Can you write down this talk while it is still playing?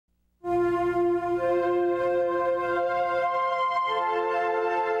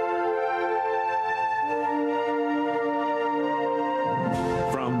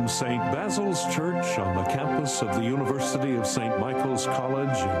St. Basil's Church on the campus of the University of St. Michael's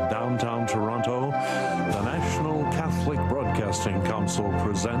College in downtown Toronto, the National Catholic Broadcasting Council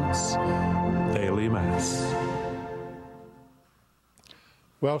presents Daily Mass.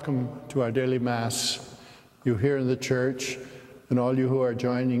 Welcome to our Daily Mass, you here in the church and all you who are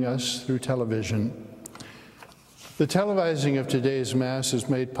joining us through television. The televising of today's Mass is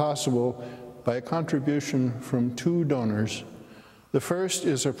made possible by a contribution from two donors. The first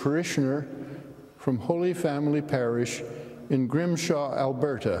is a parishioner from Holy Family Parish in Grimshaw,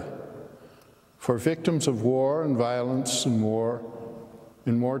 Alberta, for victims of war and violence and war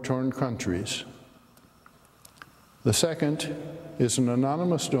in war-torn countries. The second is an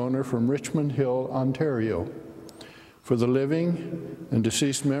anonymous donor from Richmond Hill, Ontario, for the living and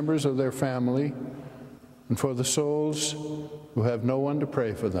deceased members of their family and for the souls who have no one to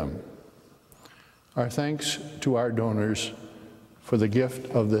pray for them. Our thanks to our donors for the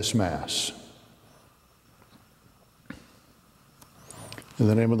gift of this Mass. In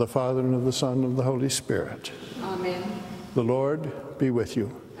the name of the Father, and of the Son, and of the Holy Spirit. Amen. The Lord be with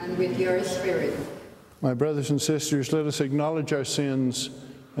you. And with your spirit. My brothers and sisters, let us acknowledge our sins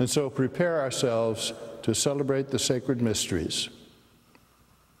and so prepare ourselves to celebrate the sacred mysteries.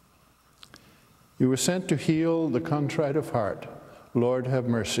 You were sent to heal the contrite of heart. Lord, have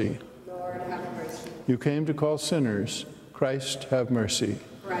mercy. Lord, have mercy. You came to call sinners. Christ, have mercy.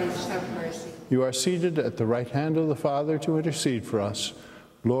 Christ, have mercy. You are seated at the right hand of the Father to intercede for us.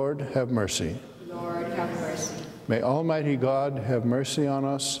 Lord, have mercy. Lord, have mercy. May Almighty God have mercy on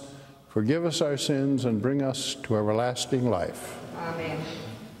us, forgive us our sins, and bring us to everlasting life. Amen.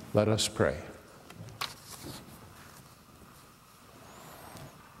 Let us pray.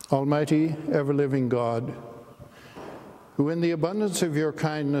 Almighty, ever-living God, who in the abundance of your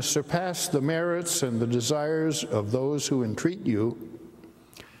kindness surpass the merits and the desires of those who entreat you,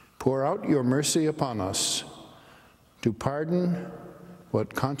 pour out your mercy upon us to pardon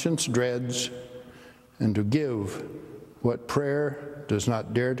what conscience dreads and to give what prayer does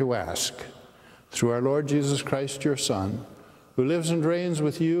not dare to ask. Through our Lord Jesus Christ, your Son, who lives and reigns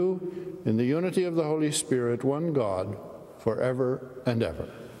with you in the unity of the Holy Spirit, one God, forever and ever.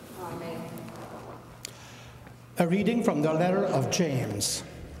 Amen. A reading from the letter of James.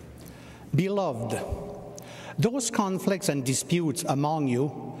 Beloved, those conflicts and disputes among you,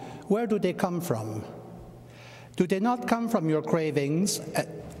 where do they come from? Do they not come from your cravings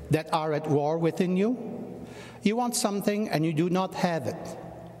that are at war within you? You want something and you do not have it,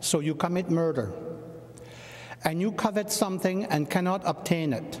 so you commit murder. And you covet something and cannot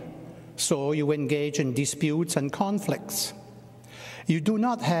obtain it, so you engage in disputes and conflicts. You do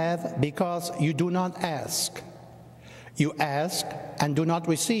not have because you do not ask. You ask and do not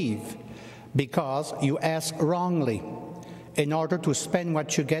receive because you ask wrongly in order to spend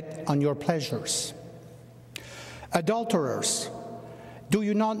what you get on your pleasures. Adulterers, do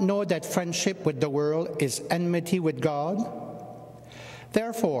you not know that friendship with the world is enmity with God?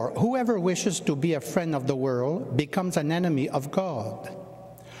 Therefore, whoever wishes to be a friend of the world becomes an enemy of God.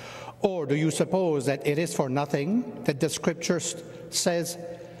 Or do you suppose that it is for nothing that the Scripture says,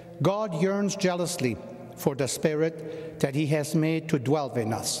 God yearns jealously for the Spirit that he has made to dwell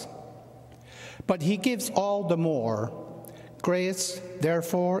in us? But he gives all the more grace.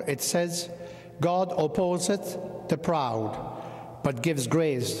 Therefore, it says, God opposeth the proud, but gives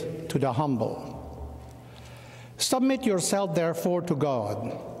grace to the humble. Submit yourself, therefore, to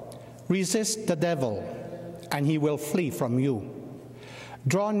God. Resist the devil, and he will flee from you.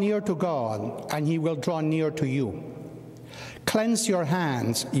 Draw near to God, and he will draw near to you. Cleanse your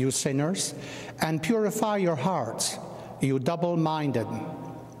hands, you sinners, and purify your hearts, you double-minded.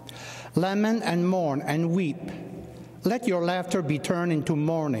 Lament and mourn and weep. Let your laughter be turned into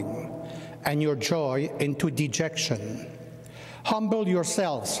mourning, and your joy into dejection. Humble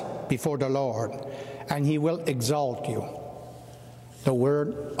yourselves before the Lord, and he will exalt you. The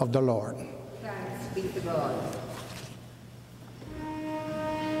word of the Lord. Thanks be to God.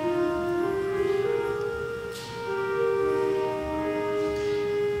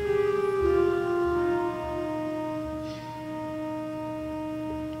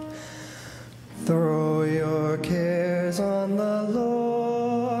 Throw your cares on the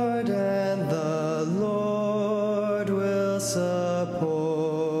Lord, and the Lord will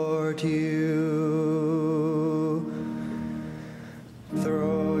support you.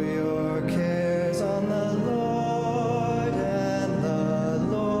 Throw your cares on the Lord, and the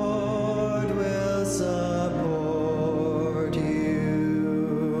Lord will support you.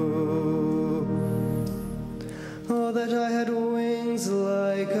 Oh, that I had wings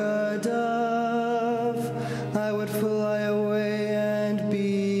like a dove, I would fly away and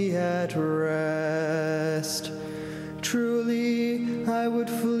be I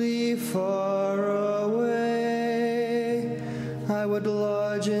would flee far away. I would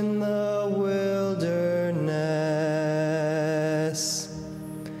lodge in the wilderness.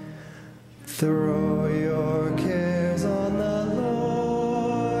 Throw your cares on the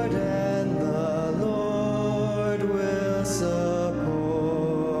Lord, and the Lord will support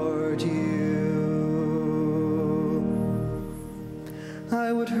you.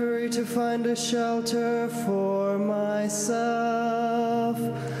 I would hurry to find a shelter for myself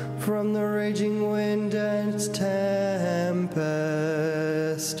from the raging wind and tempest.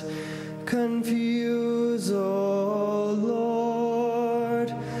 Confuse, O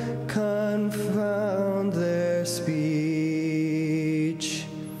Lord, confound their speech.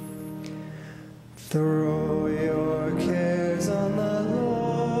 Throw your cares on the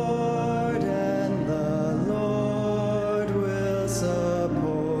Lord, and the Lord will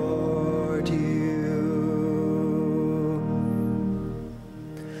support you.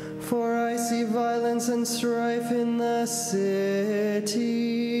 For I see violence and strife in the city.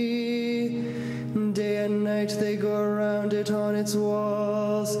 Day and night they go around it on its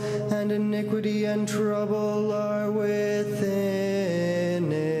walls, and iniquity and trouble are within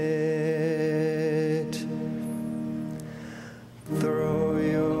it. Throw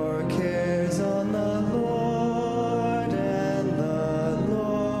your cares on the Lord, and the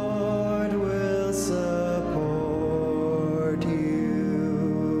Lord will support you.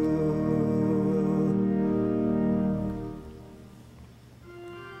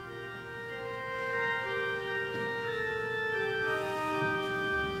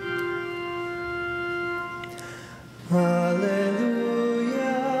 Hallelujah,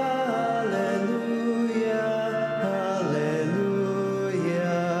 hallelujah, hallelujah.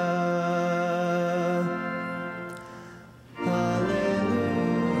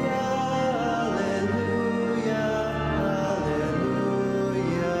 Hallelujah, hallelujah, hallelujah.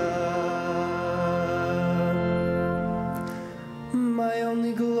 My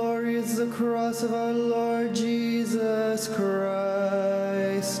only glory is the cross of our Lord Jesus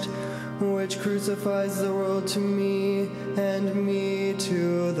Christ, which crucifies the world to me and me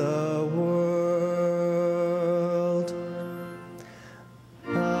to the world.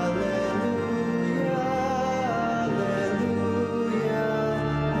 Hallelujah, hallelujah,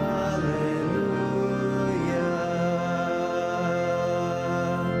 hallelujah.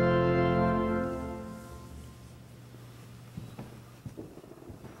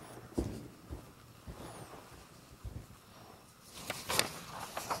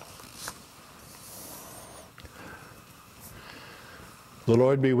 The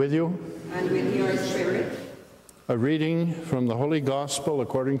Lord be with you. And with your spirit. A reading from the Holy Gospel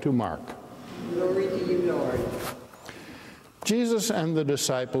according to Mark. Glory to you, Lord. Jesus and the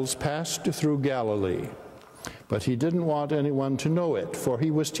disciples passed through Galilee, but he didn't want anyone to know it, for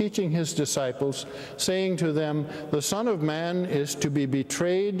he was teaching his disciples, saying to them, "The Son of Man is to be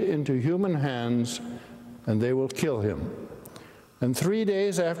betrayed into human hands, and they will kill him. And 3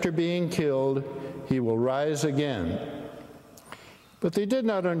 days after being killed, he will rise again." But they did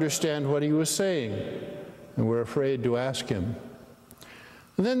not understand what he was saying, and were afraid to ask him.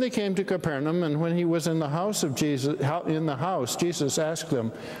 And then they came to Capernaum, and when he was in the house, Jesus asked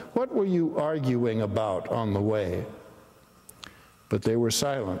them, "What were you arguing about on the way?" But they were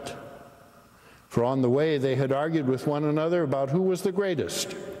silent. For on the way they had argued with one another about who was the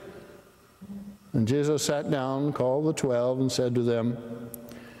greatest. And Jesus sat down, called the 12, and said to them,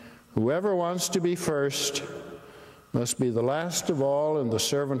 "Whoever wants to be first must be the last of all and the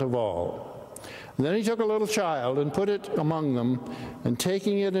servant of all." And then he took a little child and put it among them, and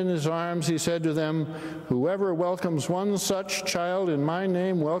taking it in his arms, he said to them, "Whoever welcomes one such child in my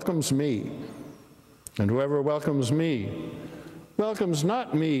name welcomes me. And whoever welcomes me welcomes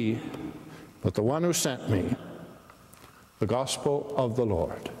not me, but the one who sent me." The Gospel of the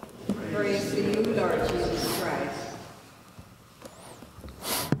Lord. Praise to you, Lord Jesus Christ.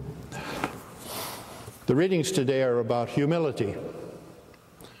 The readings today are about humility.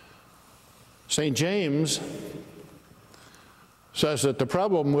 St. James says that the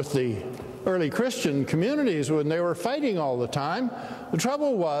problem with the early Christian communities when they were fighting all the time, the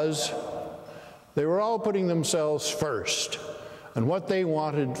trouble was they were all putting themselves first and what they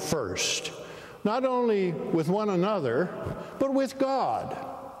wanted first, not only with one another, but with God.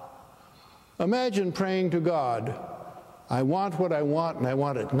 Imagine praying to God, "I want what I want, and I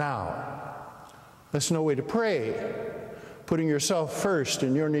want it now." That's no way to pray, putting yourself first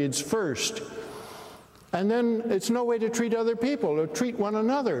and your needs first. And then it's no way to treat other people or treat one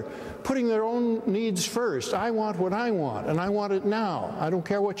another, putting their own needs first. I want what I want, and I want it now. I don't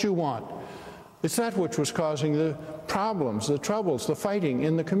care what you want. It's that which was causing the problems, the troubles, the fighting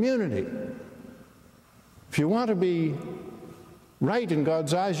in the community. If you want to be right in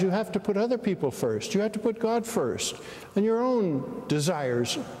God's eyes, you have to put other people first. You have to put God first and your own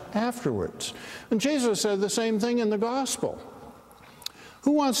desires afterwards. And Jesus said the same thing in the gospel.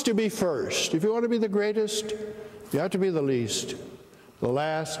 Who wants to be first? If you want to be the greatest, you have to be the least. The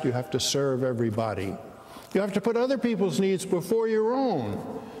last, you have to serve everybody. You have to put other people's needs before your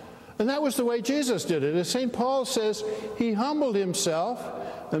own. And that was the way Jesus did it. As St. Paul says, he humbled himself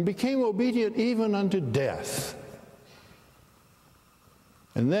and became obedient even unto death.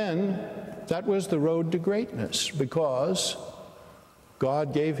 And then that was the road to greatness, because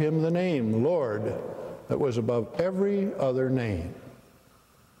God gave him the name, Lord, that was above every other name.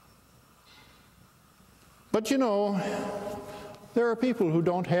 But you know, there are people who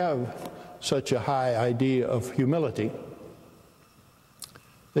don't have such a high idea of humility.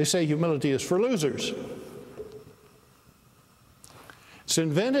 They say humility is for losers. It's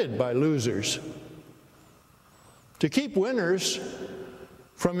invented by losers to keep winners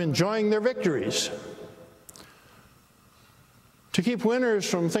from enjoying their victories, to keep winners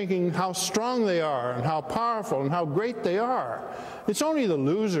from thinking how strong they are and how powerful and how great they are. It's only the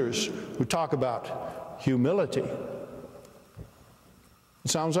losers who talk about humility. It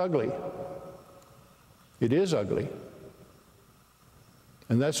sounds ugly. It is ugly.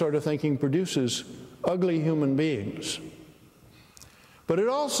 And that sort of thinking produces ugly human beings. But it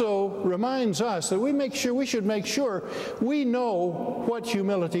also reminds us that we should make sure we know what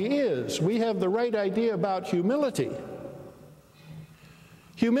humility is. We have the right idea about humility.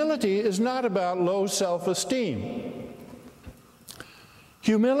 Humility is not about low self-esteem.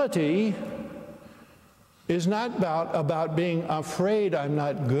 Humility is not about being afraid I'm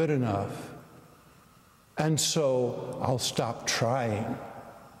not good enough, and so I'll stop trying.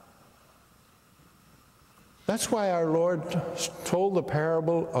 That's why our Lord told the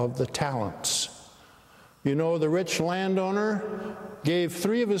parable of the talents. You know, the rich landowner gave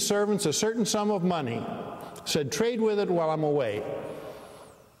 3 of his servants a certain sum of money, said, trade with it while I'm away.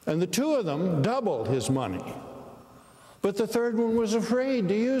 And the 2 of them doubled his money. But the 3rd one was afraid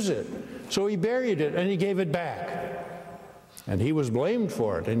to use it. So he buried it and he gave it back. And he was blamed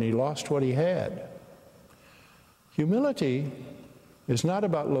for it, and he lost what he had. Humility is not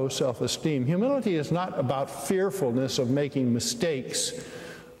about low self-esteem. Humility is not about fearfulness of making mistakes,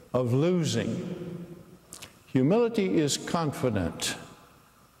 of losing. Humility is confident.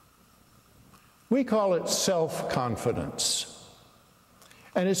 We call it self-confidence.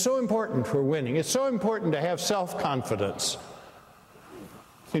 And it's so important for winning. It's so important to have self-confidence.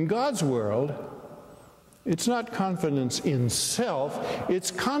 In God's world, it's not confidence in self,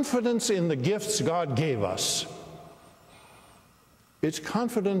 it's confidence in the gifts God gave us. It's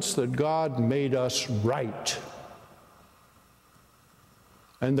confidence that God made us right.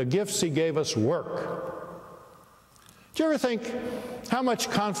 And the gifts He gave us work. Do you ever think how much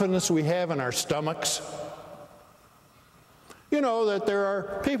confidence we have in our stomachs? You know that there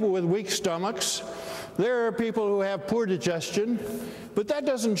are people with weak stomachs. There are people who have poor digestion. But that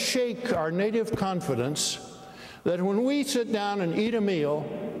doesn't shake our native confidence that when we sit down and eat a meal,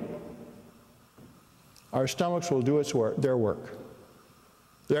 our stomachs will do their work.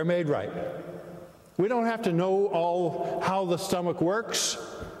 They're made right. We don't have to know how the stomach works.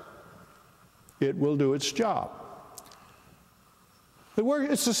 It will do its job.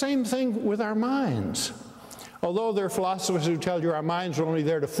 It's the same thing with our minds. Although there are philosophers who tell you our minds are only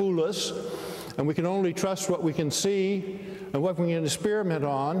there to fool us, and we can only trust what we can see and what we can experiment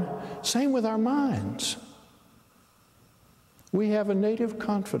on, same with our minds. We have a native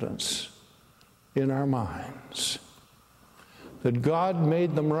confidence in our minds that God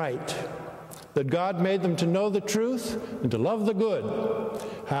made them right, that God made them to know the truth and to love the good.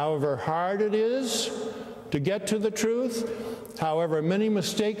 However hard it is to get to the truth, however many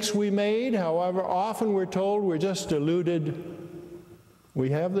mistakes we made, however often we're told we're just deluded,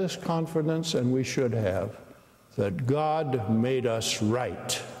 we have this confidence, and we should have, that God made us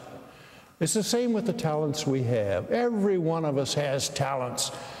right. It's the same with the talents we have. Every one of us has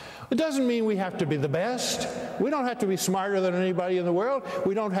talents. It doesn't mean we have to be the best. We don't have to be smarter than anybody in the world.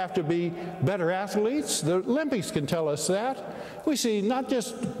 We don't have to be better athletes. The Olympics can tell us that. We see not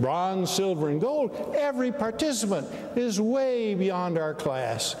just bronze, silver, and gold. Every participant is way beyond our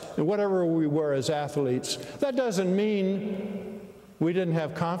class, and whatever we were as athletes. That doesn't mean we didn't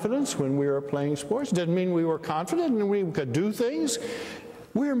have confidence when we were playing sports. It didn't mean we were confident and we could do things.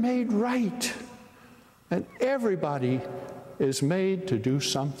 We're made right. And everybody is made to do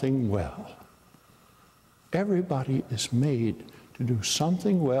something well. Everybody is made to do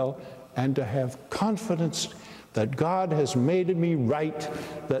something well and to have confidence that God has made me right,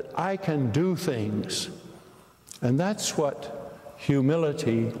 that I can do things. And that's what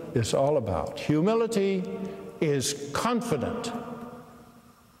humility is all about. Humility is confident.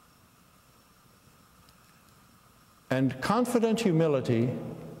 And confident humility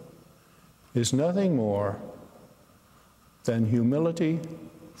is nothing more than humility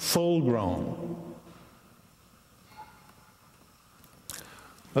full grown.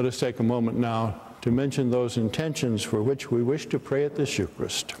 Let us take a moment now to mention those intentions for which we wish to pray at this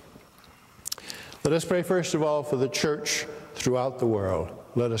Eucharist. Let us pray first of all for the church throughout the world.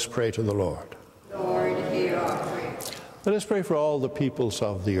 Let us pray to the Lord. Lord, hear our prayer. Let us pray for all the peoples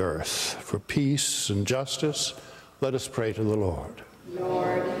of the earth, for peace and justice. Let us pray to the Lord.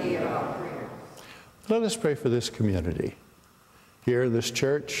 Lord, hear our prayer. Let us pray for this community, here in this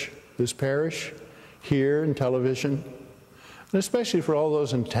church, this parish, here in television, and especially for all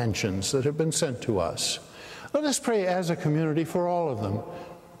those intentions that have been sent to us. Let us pray as a community for all of them,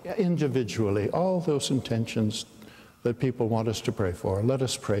 individually, all those intentions that people want us to pray for. Let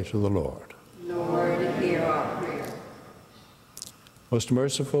us pray to the Lord. Lord, hear our prayer. Most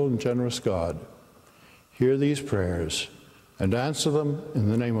merciful and generous God, hear these prayers and answer them in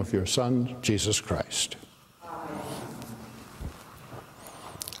the name of your Son, Jesus Christ. Amen.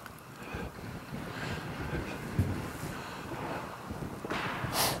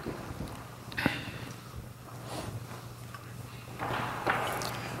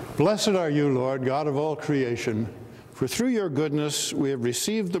 Blessed are you, Lord, God of all creation, for through your goodness we have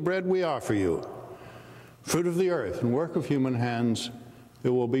received the bread we offer you, fruit of the earth and work of human hands. It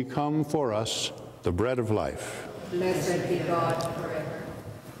will become for us the bread of life. Blessed be God forever.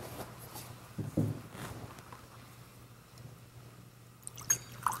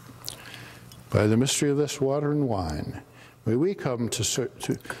 By the mystery of this water and wine, may we come to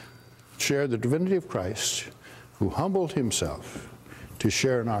share the divinity of Christ, who humbled himself to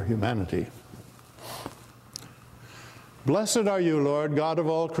share in our humanity. Blessed are you, Lord, God of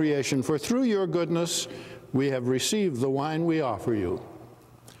all creation, for through your goodness we have received the wine we offer you.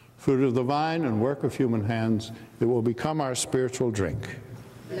 Fruit of the vine and work of human hands, it will become our spiritual drink.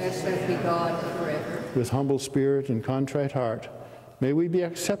 Blessed be God forever. With humble spirit and contrite heart, may we be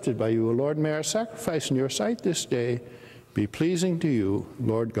accepted by you, O Lord. May our sacrifice in your sight this day be pleasing to you,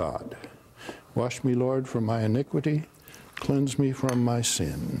 Lord God. Wash me, Lord, from my iniquity. Cleanse me from my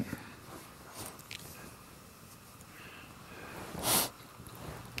sin.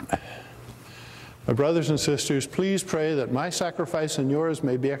 My brothers and sisters, please pray that my sacrifice and yours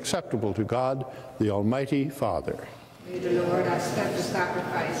may be acceptable to God, the Almighty Father. May the Lord accept the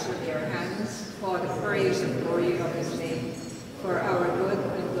sacrifice with your hands for the praise and glory of his name, for our good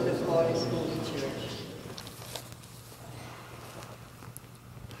and good of all his holy church.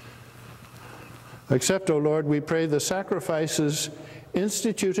 Accept, O Lord, we pray, the sacrifices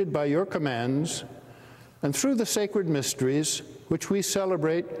instituted by your commands, and through the sacred mysteries, which we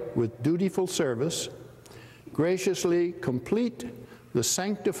celebrate with dutiful service, graciously complete the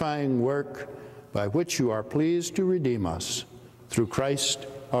sanctifying work by which you are pleased to redeem us, through Christ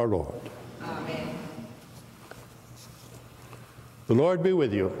our Lord. Amen. The Lord be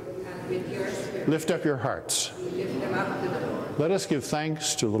with you. And with your spirit. Lift up your hearts. We lift them up to the Lord. Let us give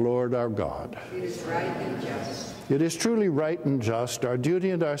thanks to the Lord our God. It is right and just. It is truly right and just, our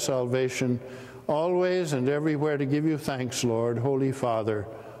duty and our salvation, always and everywhere to give you thanks, Lord, Holy Father,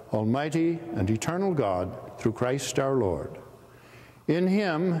 Almighty and eternal God, through Christ our Lord. In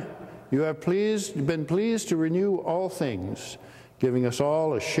him you have been pleased to renew all things, giving us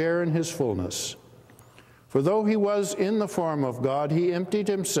all a share in his fullness. For though he was in the form of God, he emptied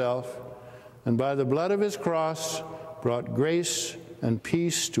himself, and by the blood of his cross brought grace and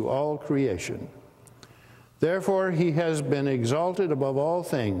peace to all creation. Therefore he has been exalted above all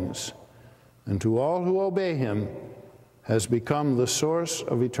things, and to all who obey him has become the source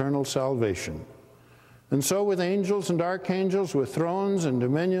of eternal salvation. And so with angels and archangels, with thrones and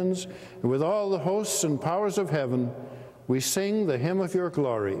dominions, and with all the hosts and powers of heaven, we sing the hymn of your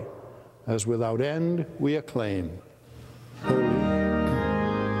glory, as without end we acclaim. Holy.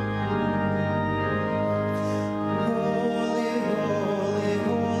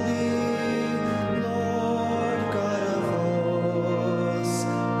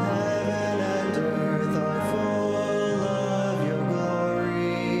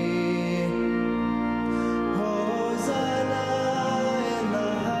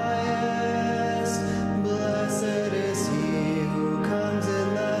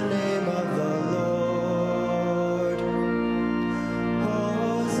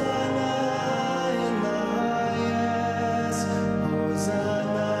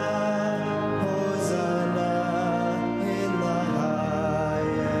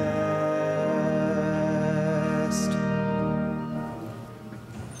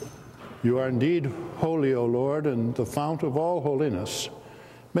 You are indeed holy, O Lord, and the fount of all holiness.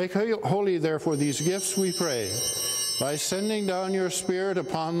 Make holy, therefore, these gifts, we pray, by sending down your Spirit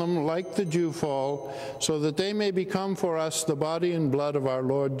upon them like the dewfall, so that they may become for us the body and blood of our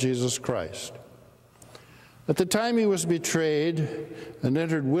Lord Jesus Christ. At the time he was betrayed and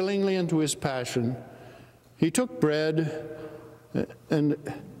entered willingly into his passion, he took bread, and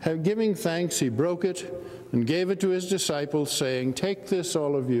giving thanks, he broke it and gave it to his disciples, saying, "Take this,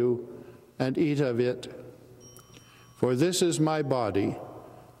 all of you, and eat of it, for this is my body,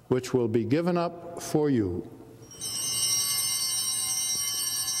 which will be given up for you."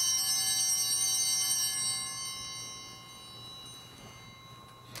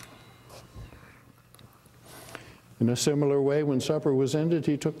 In a similar way, when supper was ended,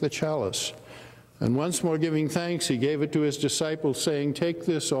 he took the chalice, and once more giving thanks, he gave it to his disciples, saying, "Take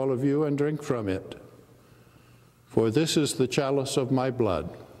this, all of you, and drink from it. For this is the chalice of my blood,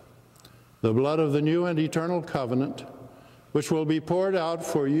 the blood of the new and eternal covenant, which will be poured out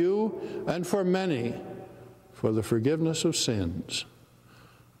for you and for many for the forgiveness of sins.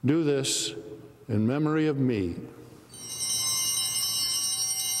 Do this in memory of me."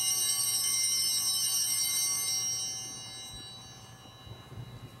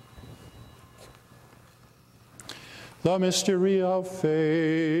 The mystery of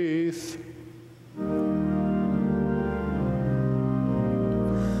faith.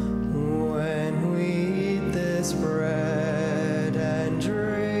 When we eat this bread and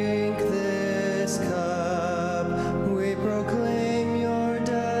drink this cup, we proclaim your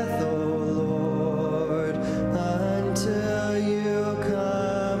death, O Lord, until you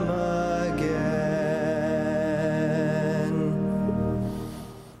come again.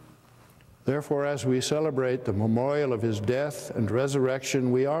 Therefore, as we celebrate the memorial of his death and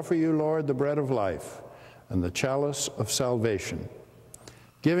resurrection, we offer you, Lord, the bread of life and the chalice of salvation,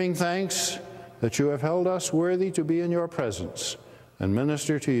 giving thanks that you have held us worthy to be in your presence and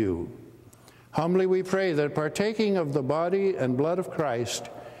minister to you. Humbly we pray that, partaking of the body and blood of Christ,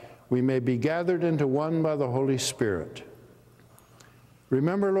 we may be gathered into one by the Holy Spirit.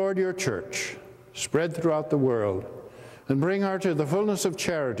 Remember, Lord, your church, spread throughout the world, and bring her to the fullness of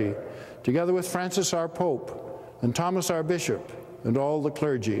charity, together with Francis our Pope, and Thomas our Bishop, and all the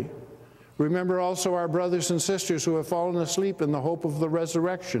clergy. Remember also our brothers and sisters who have fallen asleep in the hope of the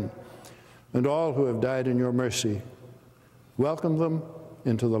resurrection, and all who have died in your mercy. Welcome them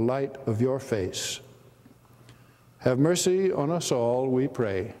into the light of your face. Have mercy on us all, we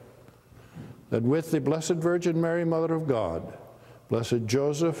pray, that with the Blessed Virgin Mary, Mother of God, Blessed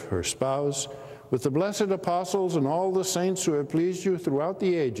Joseph, her spouse, with the blessed apostles and all the saints who have pleased you throughout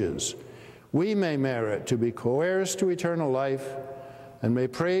the ages, we may merit to be co-heirs to eternal life, and may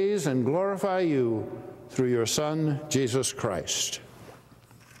praise and glorify you through your Son, Jesus Christ.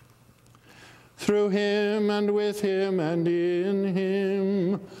 Through him, and with him, and in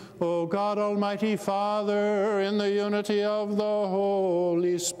him, O God, Almighty Father, in the unity of the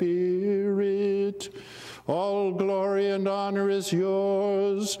Holy Spirit, all glory and honor is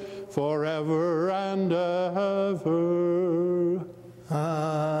yours forever and ever.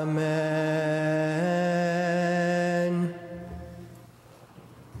 Amen.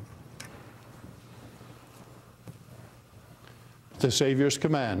 The Savior's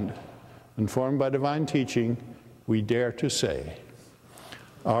command, informed by divine teaching, we dare to say,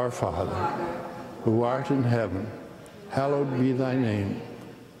 Our Father, who art in heaven, hallowed be thy name.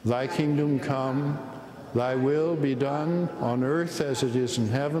 Thy kingdom come, thy will be done on earth as it is in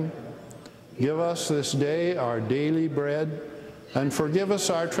heaven. Give us this day our daily bread, and forgive us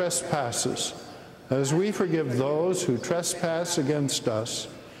our trespasses, as we forgive those who trespass against us.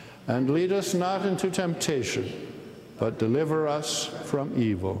 And lead us not into temptation, but deliver us from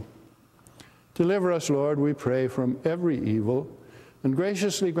evil. Deliver us, Lord, we pray, from every evil, and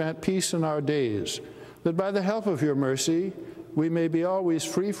graciously grant peace in our days, that by the help of your mercy we may be always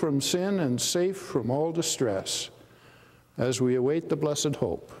free from sin and safe from all distress, as we await the blessed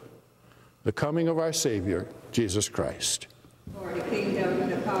hope, the coming of our Savior, Jesus Christ. For the kingdom,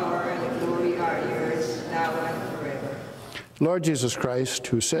 the power, and the glory are yours, now and forever. Lord Jesus Christ,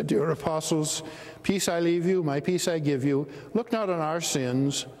 who said to your apostles, Peace I leave you, my peace I give you, look not on our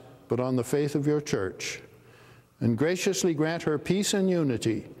sins, but on the faith of your church, and graciously grant her peace and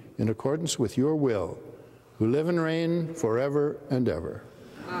unity in accordance with your will, who live and reign forever and ever.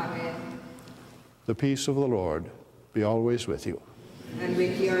 Amen. The peace of the Lord be always with you. And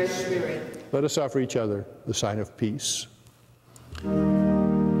with your spirit. Let us offer each other the sign of peace.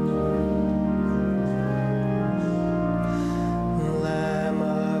 Lamb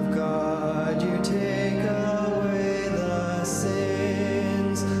of God, you take away the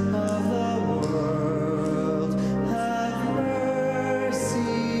sins of the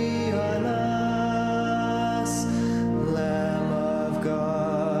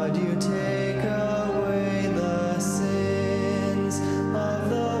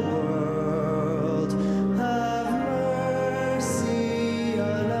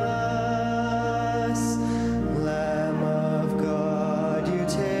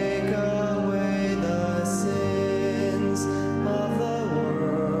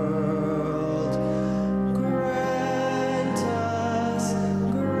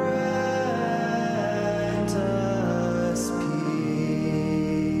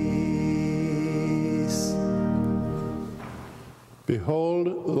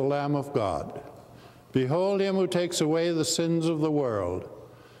Behold the Lamb of God. Behold him who takes away the sins of the world.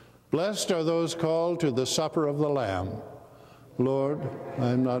 Blessed are those called to the supper of the Lamb. Lord, I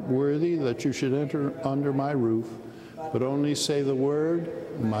am not worthy that you should enter under my roof, but only say the word,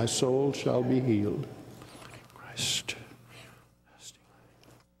 and my soul shall be healed. Christ.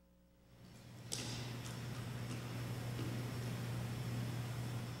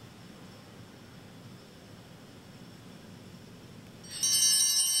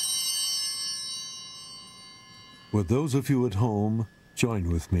 Would those of you at home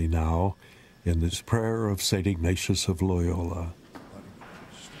join with me now in this prayer of St. Ignatius of Loyola?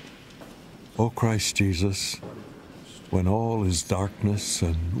 O Christ Jesus, when all is darkness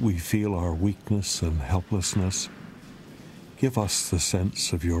and we feel our weakness and helplessness, give us the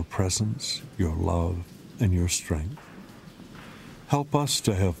sense of your presence, your love, and your strength. Help us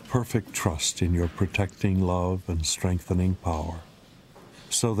to have perfect trust in your protecting love and strengthening power,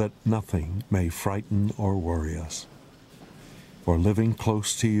 so that nothing may frighten or worry us. For living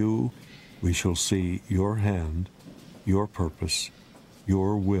close to you, we shall see your hand, your purpose,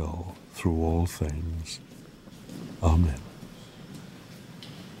 your will through all things. Amen.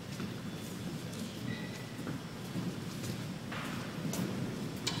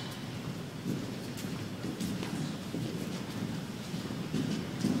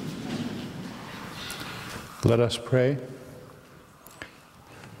 Let us pray.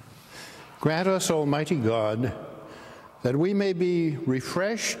 Grant us, Almighty God, that we may be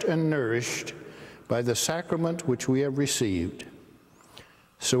refreshed and nourished by the sacrament which we have received,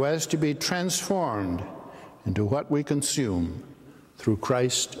 so as to be transformed into what we consume through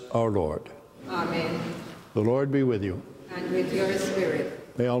Christ our Lord. Amen. The Lord be with you. And with your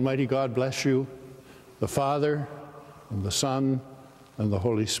spirit. May Almighty God bless you, the Father, and the Son, and the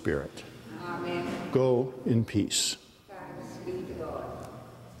Holy Spirit. Amen. Go in peace. Thanks be to God.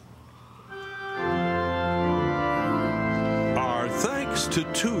 Our thanks to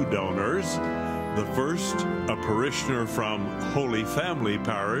two donors. The first, a parishioner from Holy Family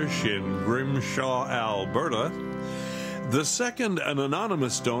Parish in Grimshaw, Alberta. The second, an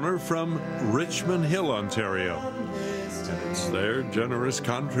anonymous donor from Richmond Hill, Ontario. And it's their generous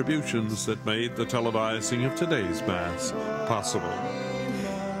contributions that made the televising of today's Mass possible.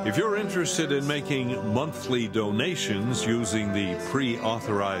 If you're interested in making monthly donations using the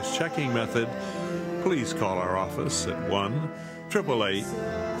pre-authorized checking method, please call our office at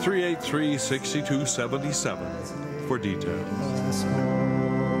 1-888-383-6277 for details.